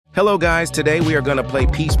Hello guys, today we are gonna play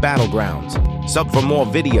Peace Battlegrounds. Sub for more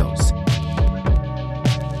videos.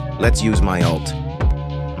 Let's use my ult.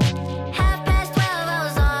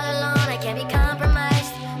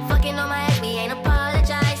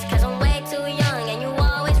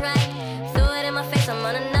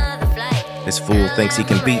 This fool thinks he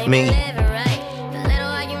can beat me.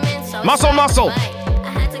 Muscle, muscle!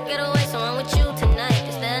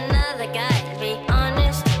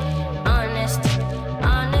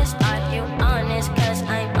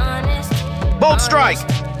 Bolt strike!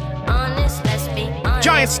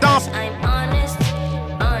 Giant stomp!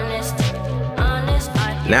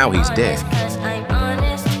 Now he's dead.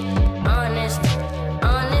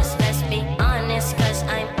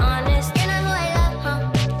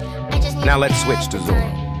 Now let's switch to Zoro.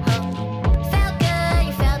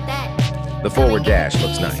 The forward dash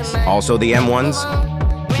looks nice. Also the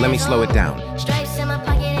M1s. Let me slow it down.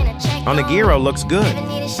 Oniguro looks good.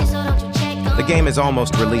 The game is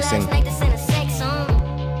almost releasing.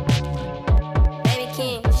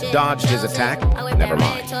 Dodged his attack? Never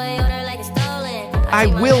mind. I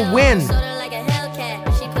will win!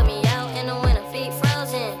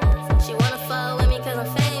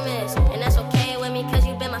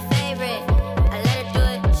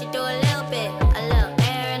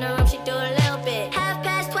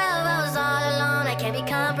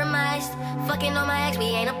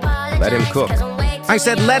 Let him cook. I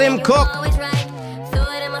said let him cook!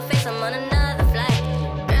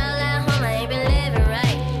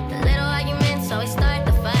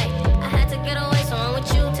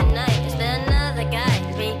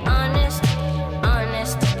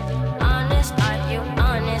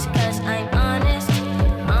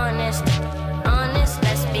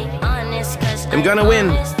 I'm gonna win.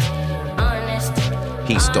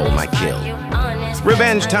 He stole my kill.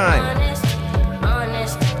 Revenge time.